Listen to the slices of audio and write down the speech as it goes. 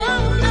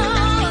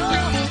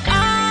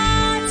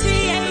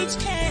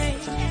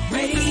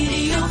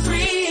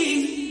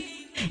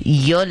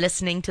You're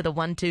listening to the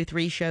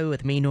 123 show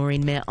with me,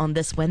 Noreen Mir, on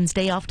this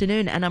Wednesday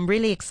afternoon, and I'm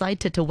really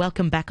excited to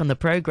welcome back on the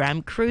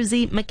program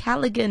Cruzy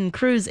McCalligan.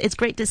 Cruz, it's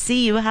great to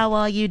see you. How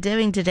are you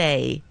doing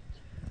today?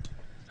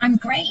 I'm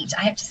great.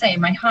 I have to say,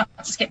 my heart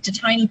skipped a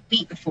tiny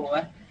beat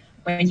before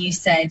when you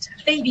said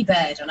Baby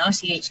Bird on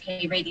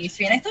RTHK Radio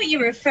 3, and I thought you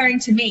were referring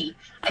to me.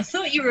 I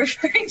thought you were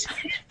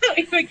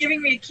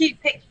giving me a cute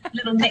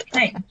little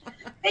nickname.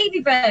 Baby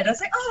Bird. I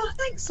was like, oh,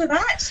 thanks for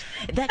that.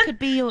 That could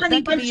be your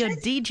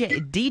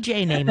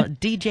DJ name,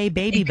 DJ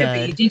Baby Bird.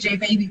 It could be DJ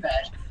Baby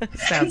Bird.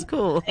 Sounds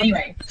cool.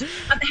 Anyway,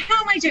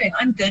 how am I doing?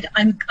 I'm good.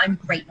 I'm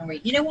great,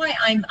 Noreen. You know why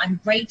I'm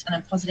great and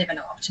I'm positive and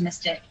I'm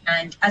optimistic.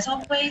 And as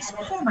always,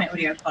 for my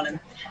audio column,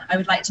 I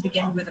would like to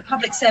begin with a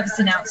public service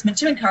announcement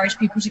to encourage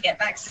people to get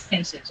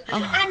vaccinated.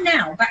 Oh. And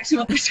now back to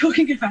what we're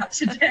talking about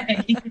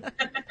today.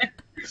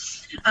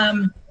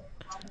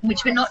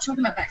 Which we're not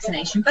talking about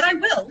vaccination, but I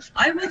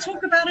will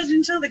talk about it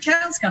until the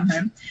cows come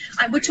home.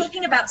 We're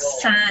talking about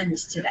sand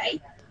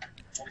today.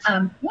 Why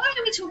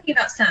are we talking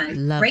about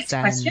sand? Great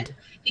sand. Question.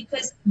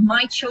 Because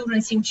my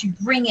children seem to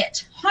bring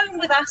it home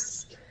with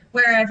us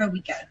wherever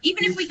we go.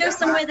 Even if we go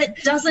somewhere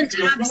that doesn't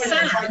have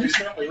sand,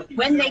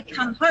 when they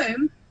come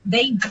home,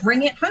 they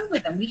bring it home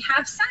with them. We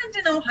have sand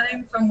in our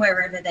home from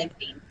wherever they've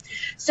been.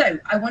 So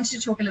I wanted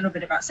to talk a little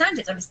bit about sand.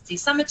 It's obviously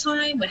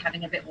summertime. We're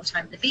having a bit more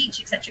time at the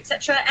beach,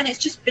 etc., and it's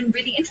just been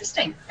really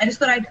interesting. I just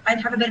thought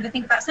I'd have a bit of a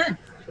think about sand.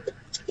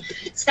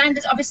 Sand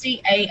is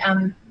obviously a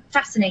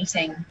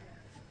fascinating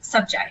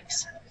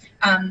subject.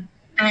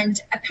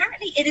 And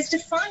apparently it is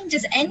defined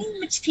as any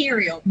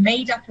material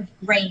made up of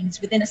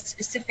grains within a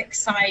specific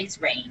size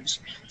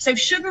range. So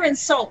sugar and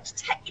salt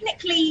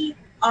technically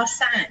are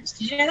sand.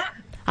 Did you know that?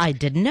 I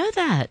didn't know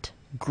that.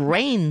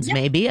 Grains, yeah.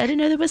 Maybe. I didn't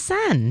know there was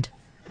sand.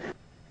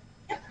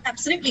 Yeah,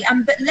 absolutely.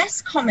 But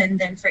less common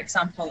than, for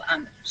example,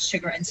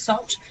 sugar and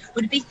salt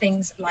would be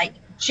things like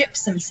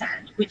gypsum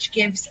sand, which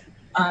is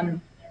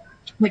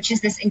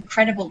this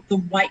incredible, the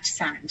white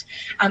sand.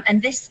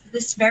 And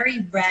this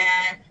very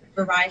rare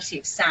variety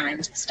of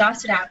sand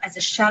started out as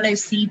a shallow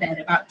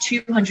seabed about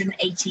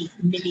 280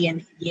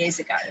 million years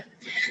ago.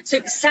 So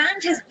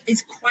sand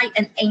is quite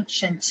an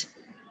ancient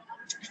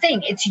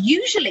thing. It's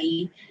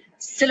usually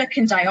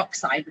silicon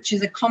dioxide, which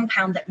is a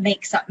compound that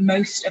makes up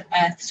most of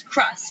Earth's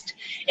crust.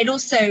 It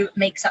also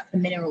makes up the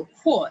mineral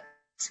quartz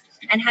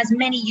and has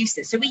many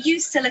uses. So we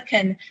use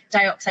silicon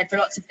dioxide for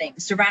lots of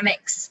things: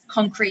 ceramics,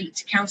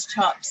 concrete,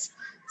 countertops,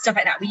 stuff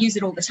like that. We use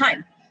it all the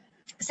time.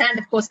 Sand,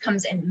 of course,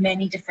 comes in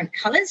many different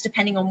colors,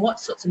 depending on what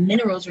sorts of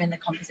minerals are in the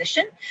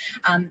composition.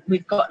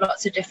 We've got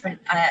lots of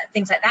different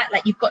things like that.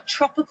 Like you've got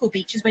tropical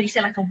beaches where you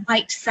say like a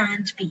white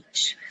sand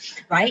beach,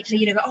 right? So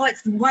you know, oh,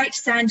 it's the white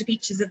sand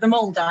beaches of the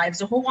Maldives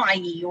or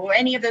Hawaii or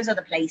any of those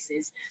other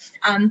places.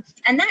 And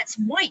that's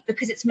white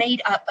because it's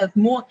made up of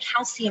more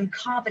calcium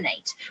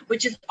carbonate,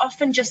 which is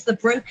often just the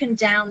broken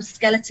down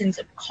skeletons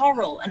of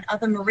coral and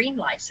other marine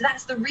life. So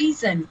that's the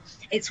reason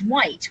it's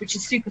white, which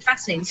is super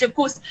fascinating. So of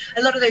course,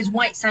 a lot of those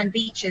white sand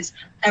beaches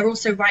are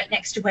also right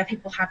next to where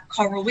people have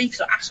coral reefs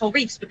or atoll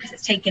reefs, because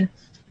it's taken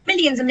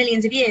millions and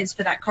millions of years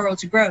for that coral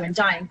to grow and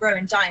die and grow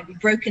and die and be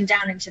broken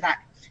down into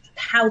that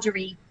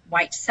powdery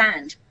white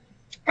sand.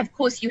 Of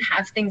course, you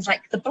have things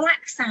like the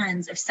black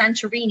sands of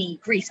Santorini,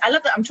 Greece. I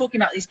love that I'm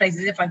talking about these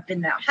places as if I've been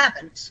there. I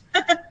haven't.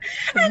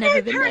 And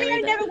apparently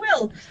I never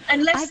will,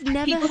 unless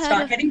people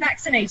start getting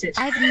vaccinated.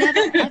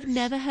 I've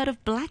never heard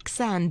of black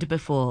sand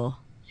before.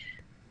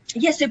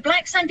 Yeah, so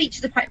black sand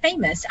beaches are quite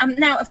famous.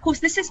 Now, of course,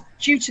 this is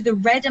due to the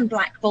red and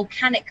black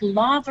volcanic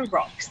lava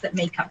rocks that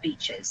make up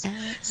beaches.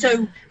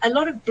 So a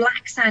lot of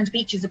black sand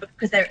beaches are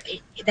because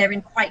they're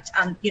in quite,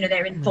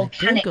 they're in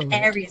volcanic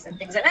areas and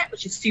things like that,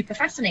 which is super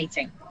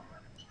fascinating.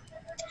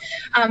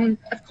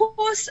 Of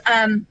course,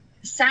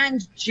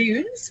 sand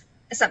dunes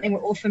is something we're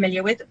all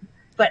familiar with.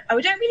 But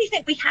I don't really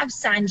think we have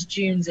sand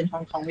dunes in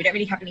Hong Kong. We don't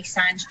really have any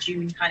sand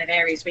dune kind of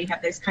areas where you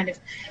have those kind of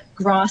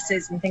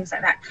grasses and things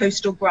like that,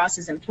 coastal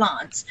grasses and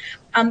plants.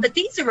 But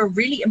these are a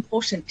really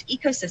important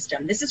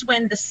ecosystem. This is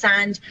when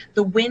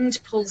the wind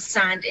pulls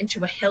sand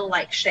into a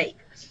hill-like shape.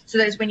 So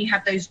those when you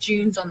have those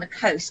dunes on the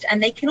coast.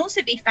 And they can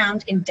also be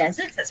found in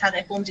deserts. That's how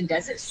they're formed in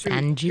deserts,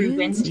 through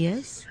wind.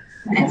 Yes.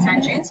 And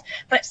sand dunes,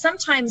 but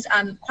sometimes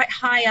quite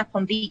high up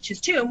on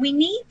beaches too. And we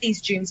need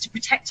these dunes to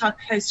protect our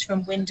coast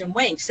from wind and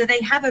waves. So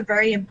they have a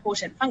very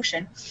important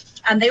function.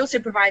 And they also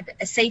provide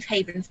a safe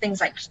haven for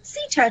things like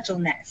sea turtle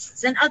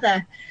nests and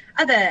other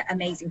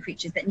amazing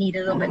creatures that need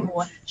a little bit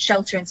more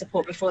shelter and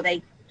support before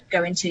they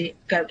go into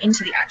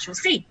the actual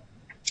sea.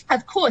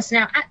 Of course,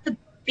 now at the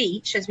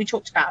beach, as we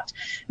talked about,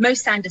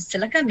 most sand is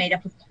silica, made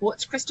up of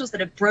quartz crystals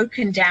that are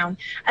broken down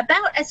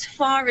about as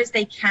far as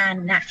they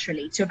can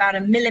naturally, to about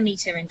 1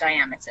 millimeter in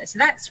diameter. So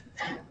that's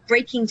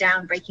breaking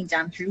down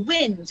through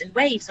wind and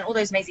waves and all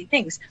those amazing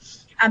things.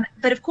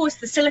 But of course,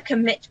 the silica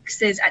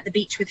mixes at the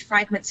beach with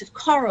fragments of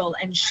coral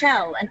and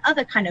shell and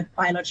other kind of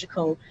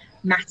biological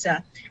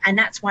matter, and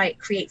that's why it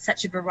creates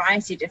such a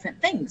variety of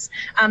different things.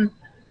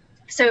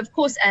 So of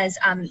course, as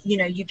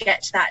you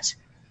get that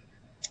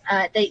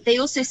They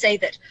also say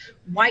that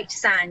white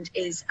sand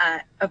is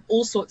of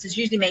all sorts is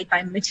usually made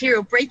by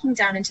material breaking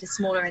down into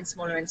smaller and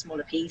smaller and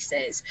smaller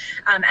pieces,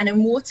 and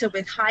in water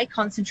with high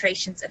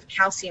concentrations of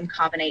calcium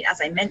carbonate,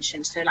 as I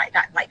mentioned. So like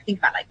that, like think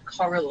about like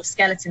coral or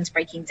skeletons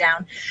breaking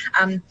down.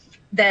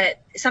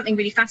 That something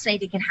really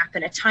fascinating can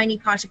happen. A tiny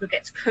particle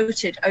gets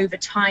coated over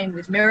time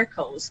with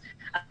minerals,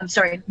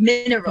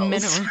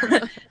 minerals,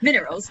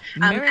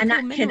 and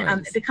that can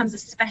it becomes a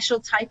special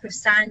type of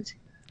sand.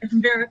 It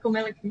can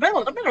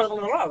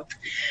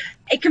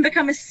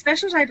become a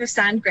special type of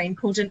sand grain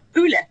called an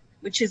oolith,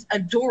 which is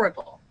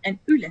adorable. An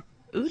oolith.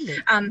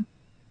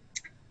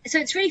 So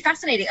it's really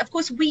fascinating. Of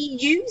course, we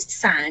use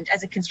sand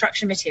as a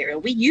construction material.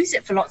 We use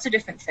it for lots of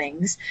different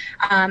things,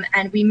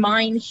 and we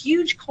mine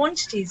huge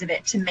quantities of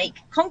it to make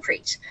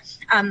concrete.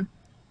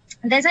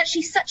 There's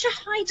actually such a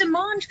high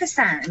demand for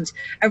sand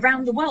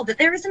around the world that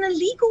there is an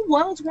illegal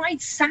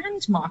worldwide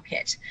sand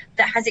market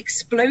that has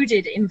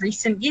exploded in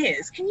recent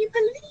years. Can you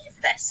believe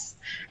this?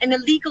 An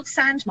illegal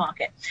sand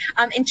market.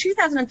 In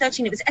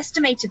 2013, it was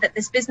estimated that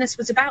this business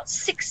was about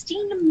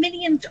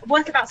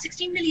worth about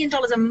 $16 million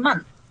a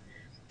month.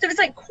 So it's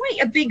like quite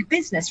a big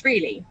business,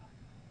 really.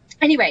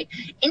 Anyway,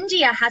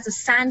 India has a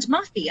sand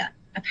mafia,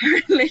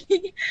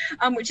 apparently,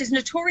 which is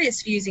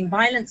notorious for using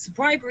violence,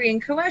 bribery,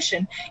 and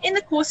coercion in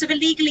the course of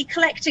illegally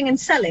collecting and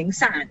selling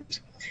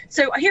sand.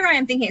 So here I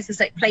am thinking it's this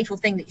like playful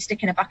thing that you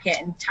stick in a bucket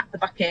and tap the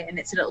bucket and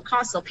it's a little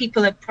castle.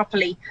 People are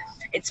properly,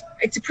 it's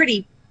a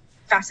pretty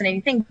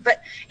fascinating thing,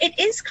 but it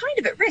is kind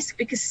of at risk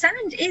because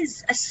sand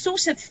is a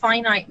sort of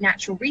finite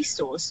natural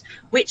resource,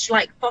 which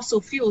like fossil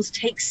fuels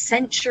takes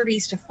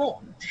centuries to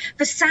form.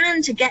 For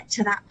sand to get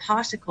to that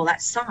particle,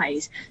 that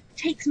size,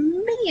 takes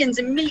millions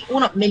and millions,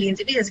 well, not millions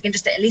of years, it can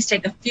just at least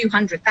take a few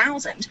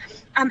 100,000.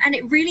 And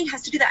it really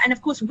has to do that. And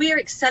of course, we're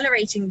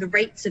accelerating the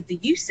rates of the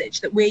usage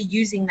that we're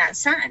using that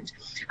sand.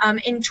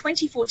 In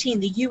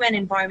 2014, the UN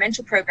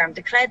Environmental Programme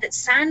declared that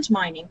sand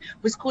mining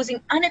was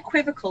causing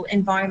unequivocal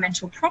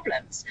environmental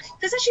problems.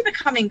 That's actually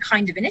becoming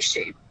kind of an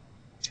issue.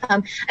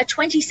 A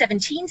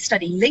 2017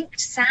 study linked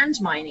sand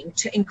mining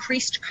to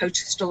increased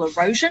coastal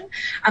erosion,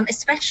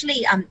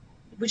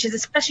 which is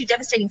especially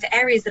devastating for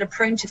areas that are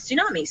prone to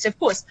tsunamis. So, of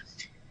course,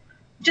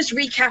 just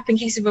recap in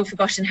case you've all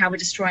forgotten how we're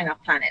destroying our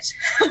planet.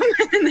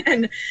 And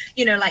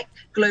then, like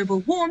global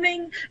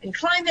warming and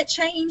climate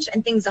change,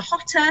 and things are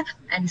hotter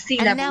and sea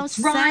levels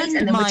rise,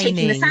 and then we're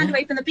taking the sand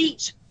away from the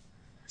beach.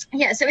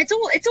 Yeah, so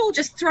it's all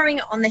just throwing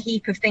it on the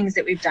heap of things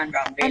that we've done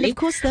wrong, really. And of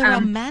course, there are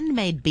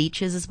man-made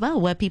beaches as well,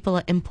 where people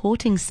are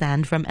importing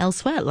sand from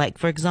elsewhere. Like,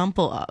 for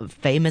example,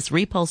 famous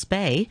Repulse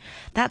Bay.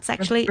 That's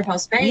actually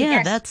Repulse Bay.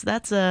 Yeah, yes.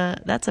 that's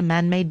a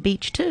man-made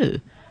beach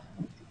too.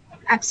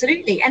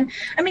 Absolutely, and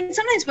I mean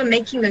sometimes we're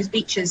making those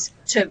beaches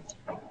to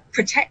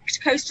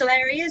protect coastal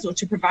areas or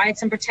to provide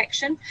some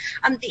protection.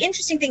 The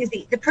interesting thing is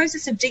the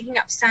process of digging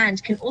up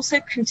sand can also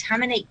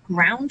contaminate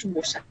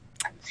groundwater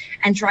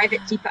and drive it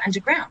deeper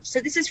underground. So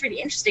this is really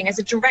interesting. As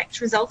a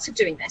direct result of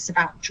doing this,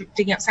 about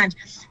digging up sand,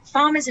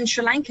 farmers in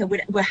Sri Lanka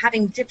were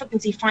having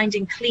difficulty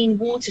finding clean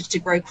water to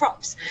grow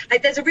crops.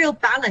 Like there's a real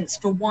balance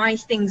for why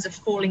things are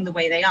falling the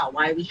way they are,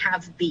 why we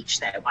have a beach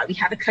there, why we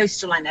have a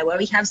coastal line there, why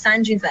we have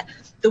sand dunes there.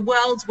 The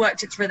world's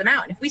worked its rhythm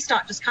out. And if we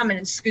start just coming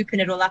and scooping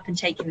it all up and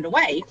taking it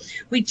away,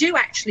 we do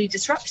actually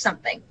disrupt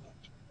something.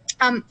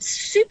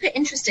 Super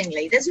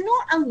interestingly, there's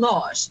not a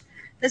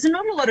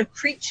lot of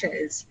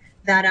creatures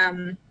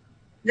that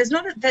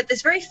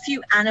there's very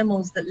few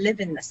animals that live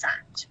in the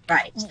sand,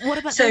 right? What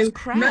about those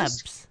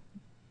crabs?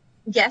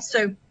 Yes,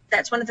 so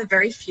that's one of the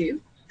very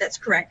few. That's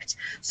correct.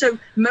 So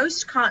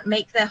most can't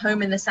make their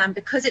home in the sand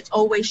because it's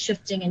always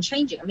shifting and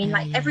changing. I mean,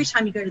 like every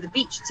time you go to the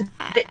beach, it's a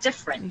bit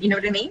different. You know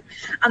what I mean?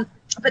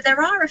 But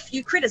there are a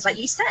few critters, like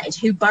you said,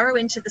 who burrow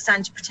into the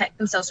sand to protect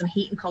themselves from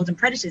heat and cold and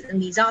predators.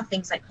 And these are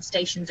things like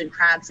crustaceans and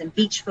crabs and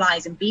beach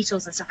flies and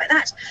beetles and stuff like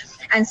that.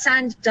 And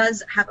sand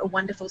does have a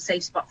wonderful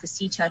safe spot for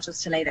sea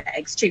turtles to lay their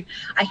eggs too.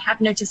 I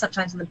have noticed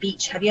sometimes on the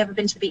beach, have you ever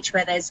been to the beach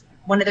where there's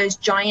one of those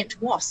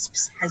giant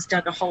wasps has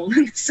dug a hole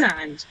in the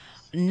sand?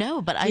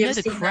 No, but I know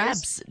the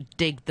crabs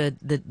dig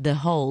the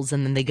holes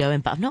and then they go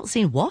in, but I've not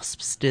seen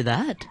wasps do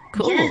that.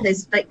 Cool. Yeah,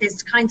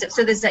 there's kinds of,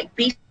 so there's like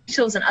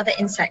beetles and other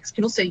insects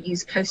can also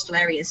use coastal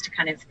areas to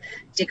kind of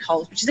dig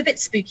holes, which is a bit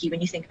spooky when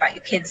you think about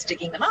your kids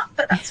digging them up,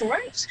 but that's all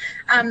right.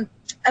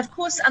 Of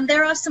course,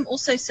 there are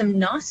also some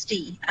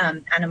nasty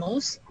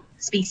animals,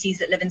 species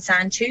that live in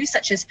sand too,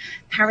 such as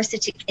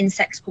parasitic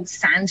insects called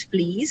sand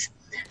fleas.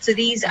 So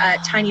these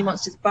tiny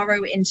monsters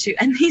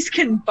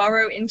can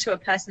burrow into a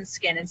person's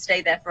skin and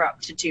stay there for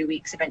up to 2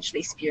 weeks,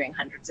 eventually spewing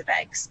hundreds of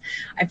eggs.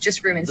 I've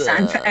just ruined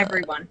sand for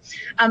everyone.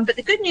 But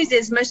the good news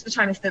is most of the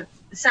time, if the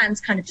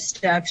sand's kind of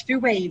disturbed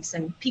through waves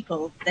and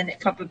people, then it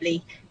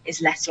probably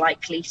is less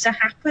likely to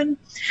happen.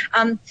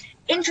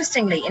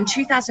 Interestingly, in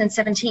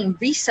 2017,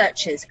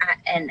 researchers at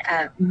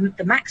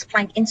the Max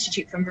Planck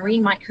Institute for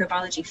Marine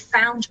Microbiology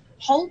found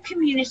whole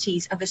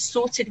communities of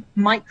assorted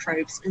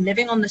microbes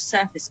living on the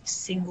surface of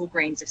single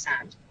grains of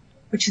sand,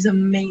 which is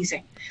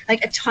amazing.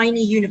 Like a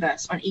tiny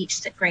universe on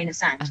each grain of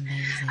sand.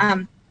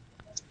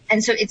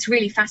 And so it's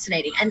really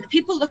fascinating. And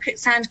people look at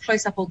sand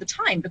close up all the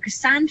time because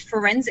sand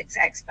forensics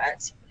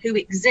experts who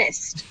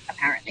exist,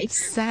 apparently,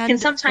 can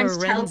sometimes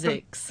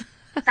forensics.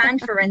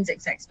 Sand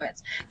forensics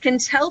experts can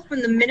tell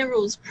from the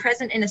minerals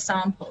present in a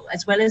sample,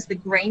 as well as the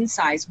grain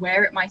size,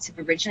 where it might have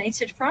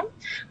originated from,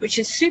 which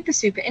is super,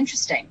 super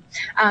interesting.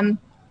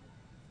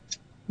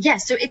 Yeah,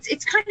 so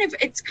it's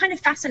kind of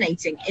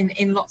fascinating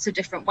in lots of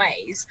different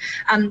ways.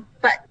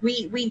 But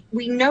we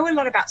know a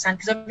lot about sand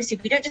because obviously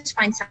we don't just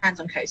find sand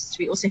on coasts;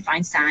 we also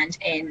find sand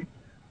in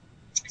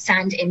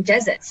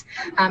deserts,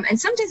 and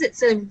some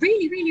deserts are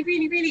really, really,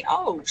 really, really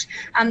old.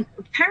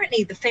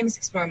 Apparently, the famous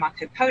explorer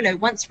Marco Polo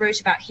once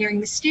wrote about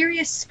hearing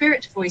mysterious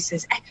spirit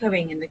voices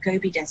echoing in the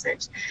Gobi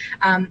Desert.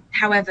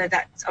 However,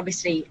 that's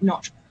obviously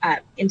not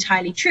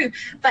entirely true,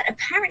 but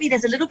apparently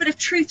there's a little bit of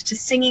truth to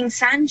singing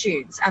sand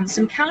dunes.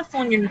 Some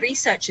Californian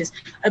researchers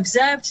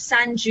observed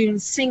sand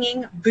dunes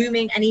singing,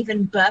 booming, and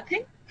even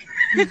burping.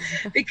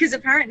 Because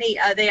apparently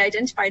they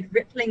identified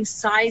rippling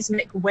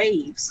seismic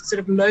waves, sort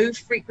of low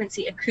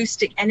frequency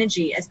acoustic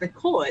energy, as the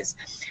cause.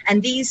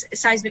 And these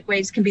seismic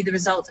waves can be the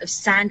result of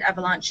sand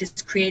avalanches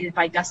created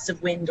by gusts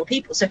of wind or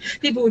people. So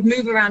people would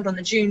move around on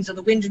the dunes, or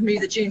the wind would move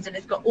the dunes, and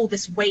it's got all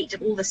this weight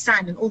of all the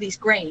sand and all these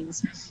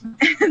grains,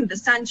 and the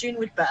sand dune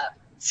would burp.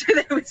 So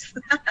there was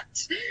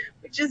that,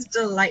 which is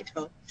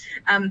delightful.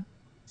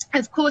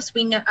 Of course,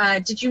 we know.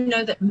 Did you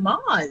know that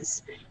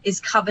Mars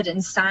is covered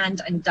in sand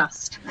and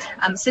dust?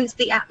 Since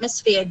the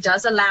atmosphere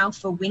does allow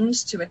for wind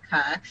to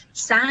occur,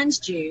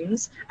 sand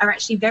dunes are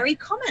actually very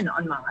common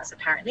on Mars,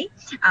 apparently.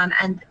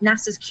 And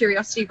NASA's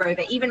Curiosity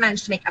rover even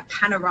managed to make a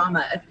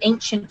panorama of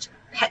ancient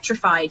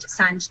petrified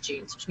sand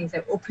dunes, which means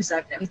they're all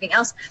preserved and everything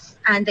else.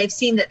 And they've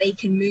seen that they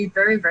can move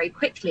very, very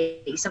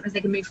quickly. Sometimes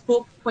they can move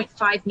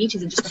 4.5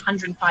 meters in just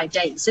 105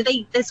 days. So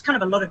there's kind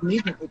of a lot of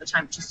movement all the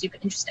time, which is super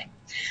interesting.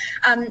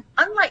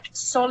 Unlike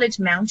solid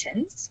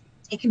mountains,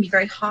 it can be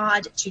very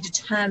hard to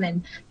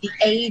determine the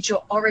age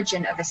or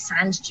origin of a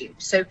sand dune.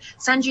 So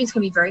sand dunes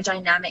can be very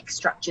dynamic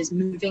structures,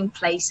 moving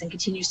place and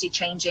continuously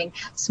changing.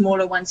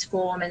 Smaller ones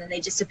form and then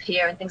they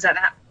disappear and things like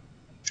that.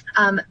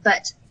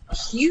 But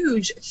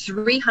huge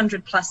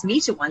 300 plus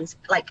meter ones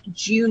like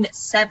Dune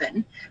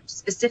 7,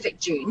 specific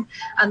dune,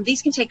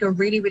 these can take a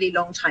really, really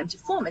long time to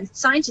form, and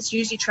scientists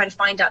usually try to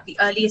find out the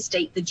earliest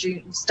date the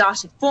dune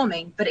started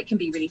forming, but it can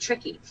be really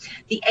tricky.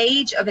 The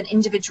age of an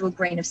individual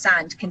grain of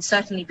sand can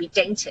certainly be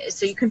dated,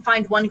 so you can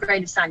find one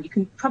grain of sand, you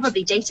can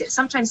probably date it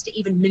sometimes to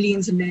even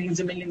millions and millions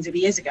and millions of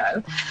years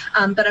ago,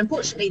 but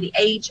unfortunately the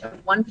age of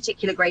one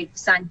particular grain of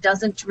sand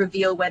doesn't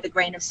reveal where the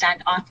grain of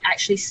sand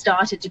actually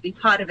started to be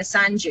part of a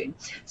sand dune.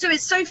 So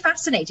it's so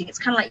fascinating. It's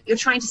kind of like you're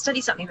trying to study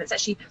something that's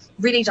actually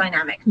really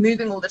dynamic,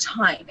 moving all the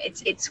time.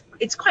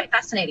 It's quite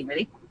fascinating,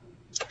 really.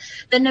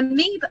 The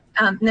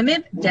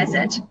Namib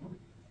Desert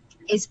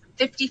is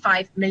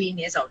 55 million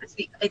years old.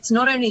 It's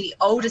not only the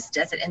oldest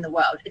desert in the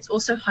world, it's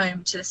also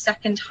home to the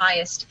second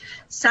highest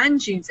sand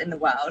dunes in the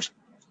world,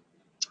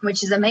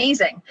 which is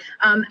amazing.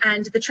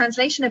 And the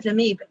translation of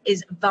Namib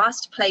is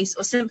vast place,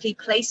 or simply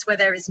place where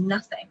there is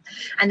nothing.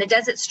 And the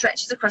desert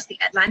stretches across the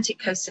Atlantic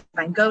coast of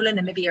Angola,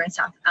 Namibia, and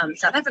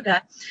South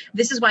Africa.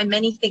 This is why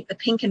many think the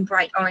pink and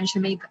bright orange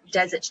Namib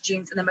Desert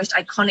dunes are the most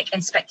iconic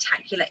and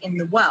spectacular in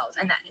the world.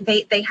 And that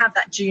they have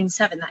that Dune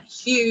 7, that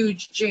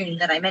huge dune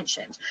that I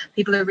mentioned.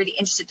 People are really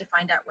interested to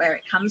find out where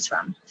it comes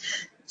from.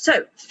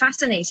 So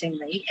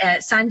fascinatingly,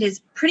 sand is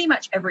pretty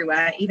much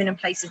everywhere, even in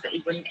places that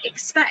we wouldn't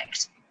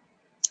expect.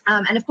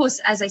 And of course,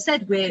 as I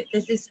said,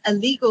 there's this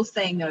illegal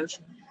thing of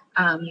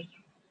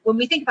when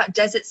we think about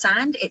desert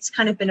sand, it's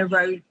kind of been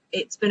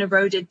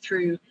eroded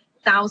through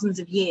thousands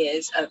of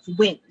years of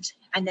wind.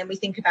 And then we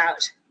think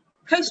about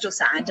coastal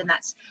sand, and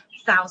that's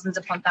thousands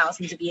upon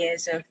thousands of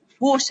years of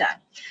water.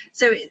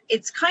 So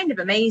it's kind of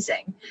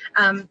amazing.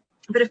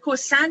 But of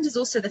course, sand is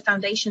also the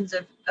foundations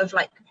of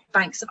like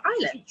banks of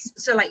islands.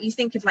 So like you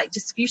think of like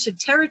disputed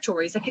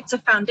territories, like it's a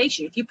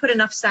foundation. If you put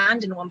enough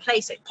sand in one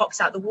place, it pops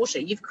out the water.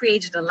 You've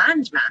created a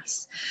land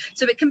mass.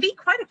 So it can be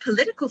quite a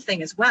political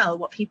thing as well,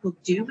 what people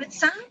do with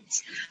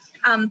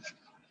sand.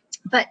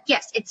 But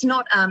yes, it's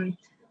not,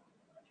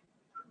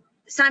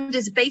 sand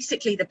is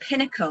basically the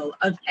pinnacle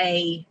of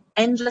a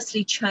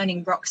endlessly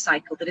churning rock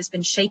cycle that has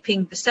been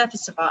shaping the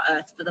surface of our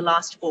Earth for the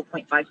last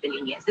 4.5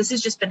 billion years. This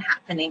has just been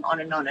happening on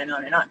and on and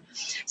on and on.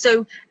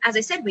 So, as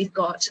I said, we've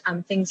got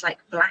things like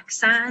black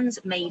sands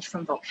made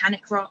from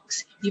volcanic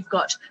rocks. You've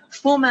got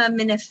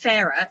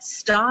foraminifera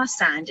star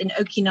sand in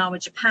Okinawa,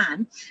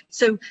 Japan.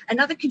 So,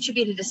 another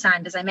contributor to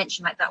sand, as I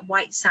mentioned, like that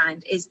white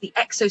sand, is the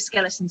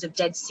exoskeletons of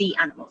dead sea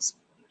animals.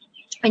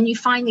 And you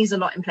find these a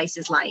lot in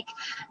places like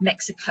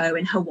Mexico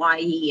and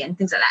Hawaii and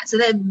things like that. So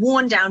they're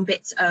worn down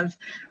bits of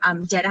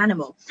dead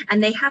animal.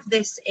 And they have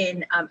this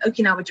in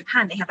Okinawa,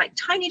 Japan. They have like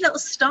tiny little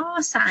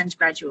star sand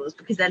granules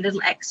because they're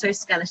little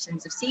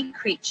exoskeletons of sea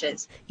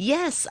creatures.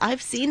 Yes,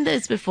 I've seen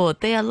those before.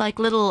 They are like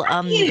little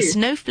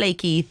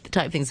snowflakey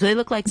type things. They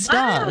look like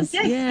stars.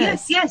 Wow,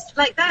 yes,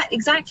 like that,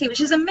 exactly,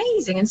 which is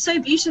amazing and so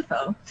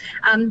beautiful.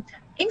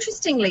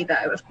 Interestingly,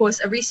 though, of course,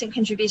 a recent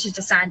contributor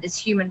to sand is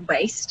human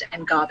waste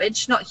and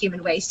garbage, not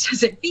human waste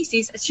as in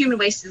feces, as human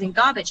waste as in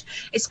garbage,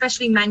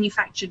 especially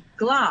manufactured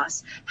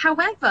glass.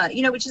 However,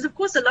 which is, of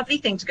course, a lovely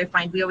thing to go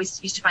find. We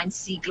always used to find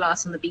sea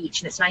glass on the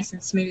beach, and it's nice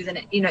and smooth, and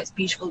it's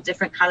beautiful,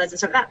 different colors and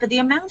stuff like that. But the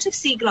amount of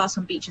sea glass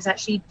on beach has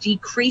actually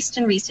decreased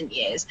in recent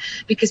years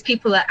because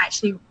people are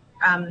actually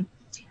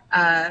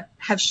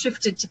have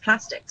shifted to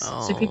plastics.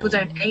 So people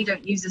don't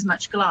use as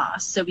much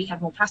glass, so we have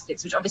more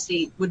plastics, which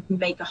obviously would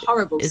make a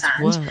horrible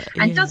sand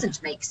and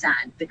doesn't make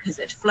sand because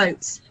it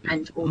floats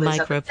and all those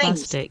other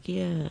things. Microplastic,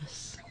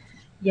 yes.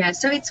 Yeah,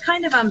 so it's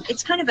kind of a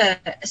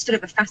sort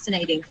of a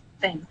fascinating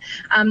thing.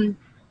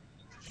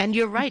 And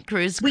you're right,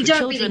 Cruz.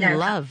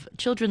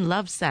 Children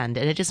love sand,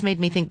 and it just made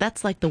me think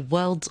that's like the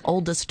world's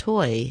oldest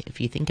toy, if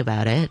you think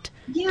about it.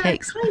 Yeah,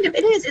 kind of.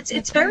 It is.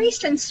 It's very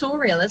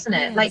sensorial, isn't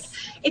it? Yes. Like,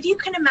 if you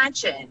can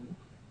imagine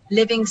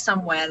living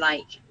somewhere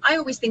like, I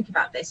always think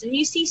about this, and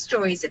you see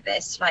stories of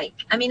this. Like,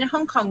 I mean, in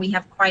Hong Kong, we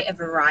have quite a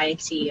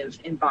variety of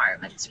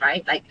environments,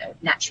 right? Like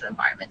natural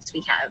environments.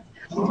 We have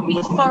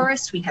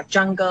forest, we have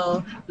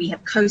jungle, we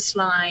have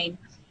coastline.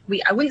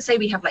 I wouldn't say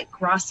we have like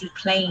grassy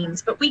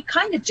plains, but we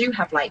kind of do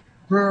have like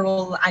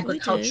rural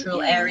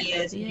agricultural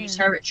areas, new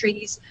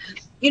territories,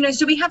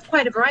 so we have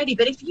quite a variety.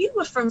 But if you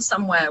were from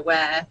somewhere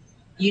where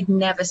you'd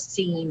never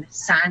seen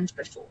sand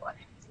before,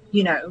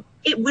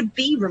 it would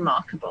be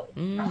remarkable,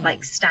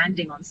 like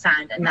standing on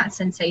sand and that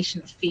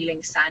sensation of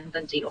feeling sand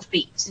under your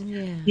feet.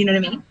 You know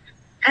what I mean?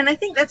 And I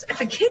think that's,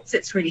 for kids,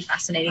 it's really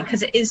fascinating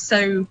because it is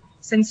so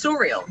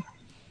sensorial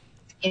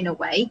in a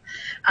way.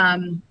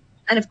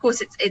 And of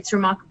course, it's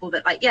remarkable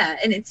that,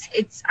 and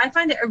it's I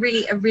find it a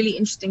really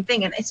interesting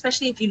thing, and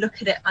especially if you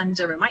look at it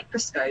under a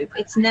microscope,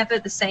 it's never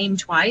the same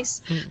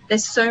twice.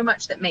 There's so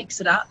much that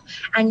makes it up,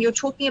 and you're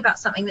talking about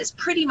something that's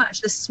pretty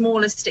much the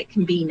smallest it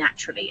can be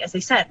naturally. As I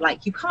said,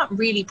 like, you can't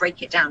really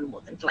break it down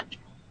more than like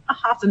a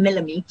half a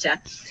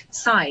millimeter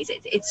size.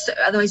 It's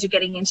otherwise you're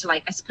getting into,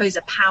 like, I suppose,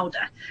 a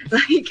powder,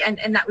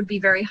 and that would be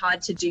very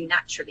hard to do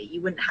naturally. You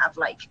wouldn't have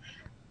like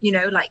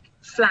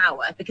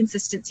flour, the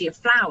consistency of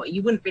flour.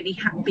 You wouldn't really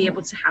be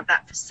able to have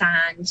that for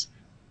sand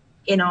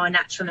in our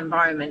natural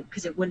environment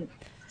because it wouldn't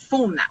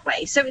form that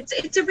way. So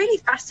it's a really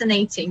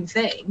fascinating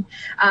thing.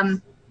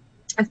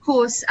 Of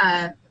course,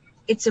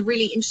 it's a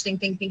really interesting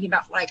thing thinking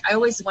about, like, I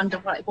always wonder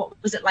what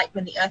was it like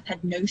when the earth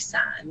had no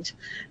sand,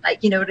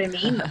 like, you know what I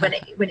mean?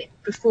 when it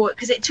before,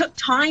 because it took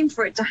time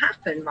for it to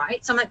happen,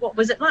 right? So I'm like, what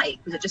was it like?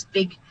 Was it just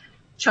big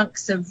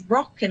chunks of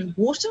rock and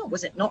water?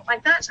 Was it not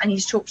like that? I need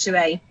to talk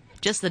to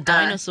just the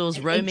dinosaurs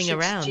roaming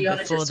around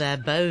before their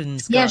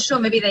bones got... Yeah, sure,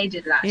 maybe they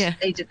did that. Yeah.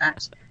 They did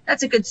that.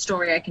 That's a good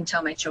story I can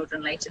tell my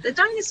children later. The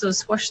dinosaurs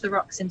squashed the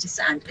rocks into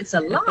sand. It's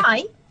a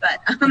lie, but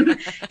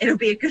it'll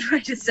be a good way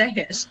to say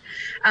it.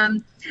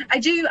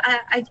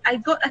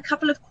 I've got a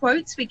couple of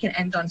quotes we can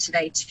end on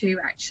today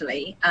too,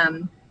 actually.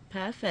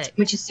 Perfect.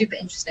 Which is super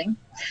interesting.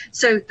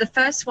 So the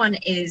first one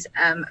is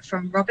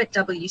from Robert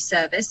W.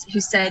 Service, who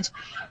said,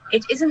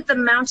 "It isn't the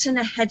mountain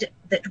ahead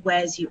that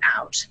wears you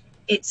out.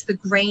 It's the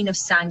grain of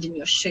sand in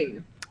your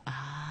shoe."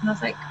 And I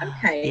was like,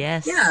 okay,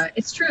 yes. Yeah,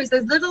 it's true. It's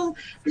those little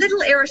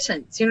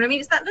irritants, you know what I mean?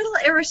 It's that little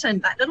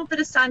irritant, that little bit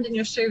of sand in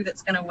your shoe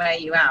that's going to wear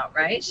you out,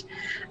 right?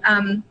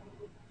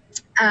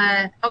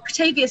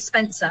 Octavia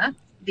Spencer,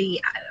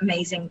 the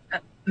amazing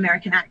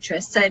American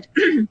actress, said,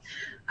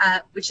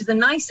 which is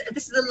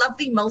this is a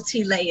lovely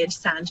multi-layered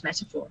sand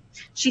metaphor.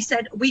 She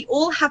said, "We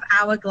all have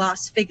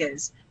hourglass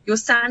figures. Your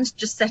sand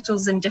just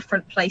settles in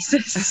different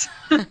places."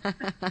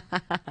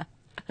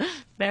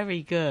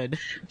 Very good.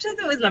 Which I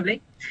thought was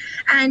lovely.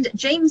 And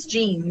James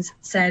Jeans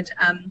said,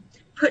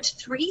 "Put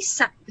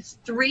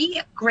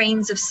three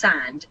grains of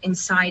sand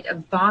inside a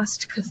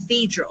vast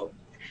cathedral,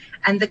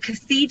 and the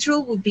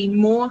cathedral will be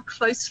more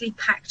closely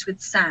packed with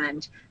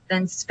sand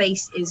than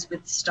space is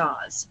with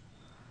stars."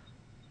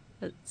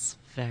 That's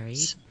very...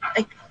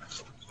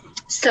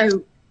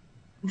 So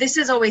this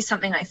is always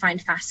something I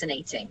find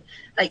fascinating.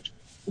 Like,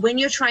 when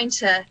you're trying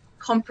to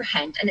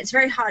comprehend, and it's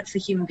very hard for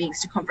human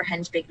beings to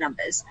comprehend big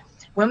numbers,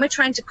 when we're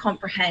trying to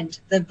comprehend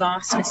the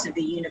vastness of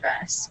the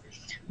universe,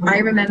 I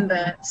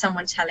remember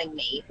someone telling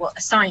me,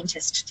 a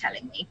scientist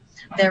telling me,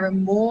 there are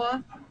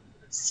more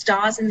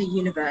stars in the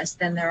universe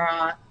than there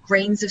are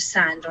grains of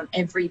sand on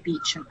every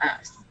beach on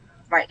Earth,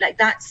 right? Like,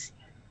 that's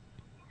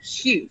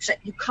huge. Like,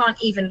 you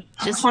can't even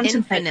just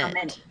contemplate how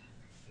many.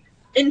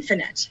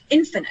 Infinite.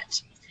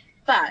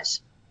 But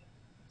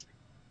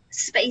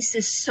space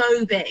is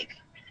so big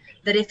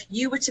that if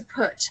you were to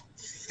put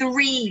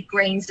 3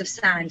 grains of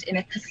sand in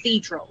a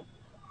cathedral,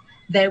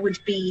 there would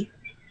be,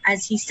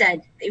 as he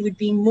said, it would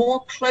be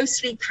more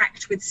closely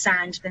packed with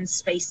sand than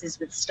spaces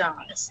with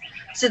stars.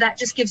 So that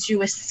just gives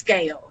you a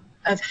scale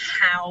of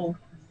how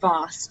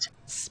vast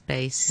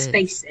space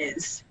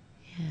is.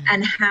 Yeah.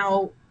 And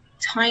how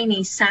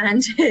tiny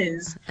sand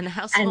is. And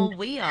how small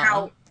we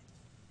are.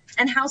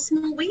 How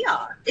small we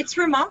are. It's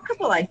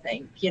remarkable, I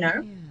think,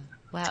 Yeah.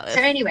 Wow.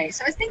 So anyway,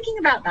 so I was thinking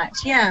about that,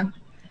 yeah.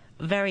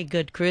 very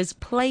good, Cruz.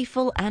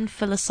 Playful and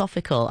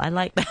philosophical. I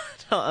like that.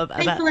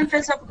 Playful and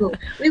philosophical.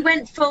 We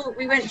went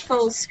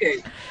full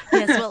scoop.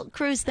 Yes, well,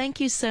 Cruz, thank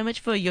you so much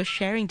for your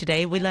sharing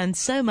today. We learned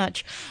so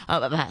much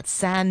about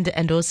sand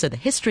and also the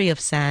history of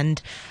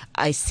sand.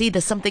 I see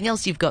there's something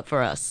else you've got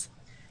for us.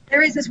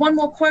 There's one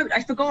more quote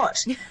I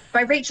forgot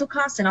by Rachel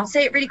Carson. I'll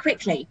say it really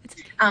quickly,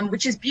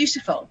 which is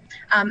beautiful.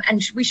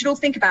 And we should all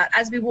think about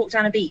as we walk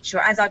down a beach or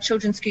as our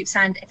children scoop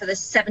sand for the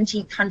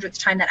 1700th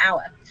time that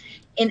hour.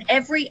 In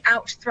every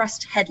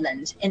out-thrust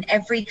headland, in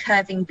every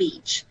curving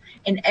beach,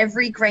 in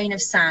every grain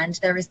of sand,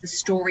 there is the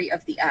story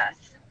of the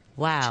earth.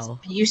 Wow.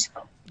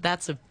 Beautiful.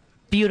 That's a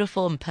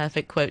beautiful and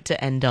perfect quote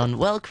to end on.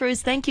 Well,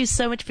 Cruz, thank you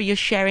so much for your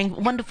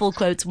sharing. Wonderful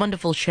quotes,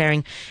 wonderful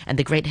sharing, and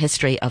the great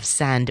history of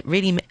sand.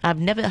 Really, I've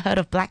never heard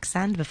of black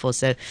sand before,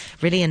 so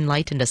really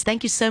enlightened us.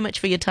 Thank you so much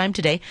for your time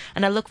today,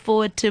 and I look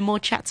forward to more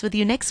chats with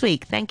you next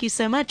week. Thank you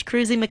so much,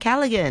 Cruzy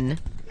McCalligan.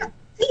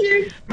 See you.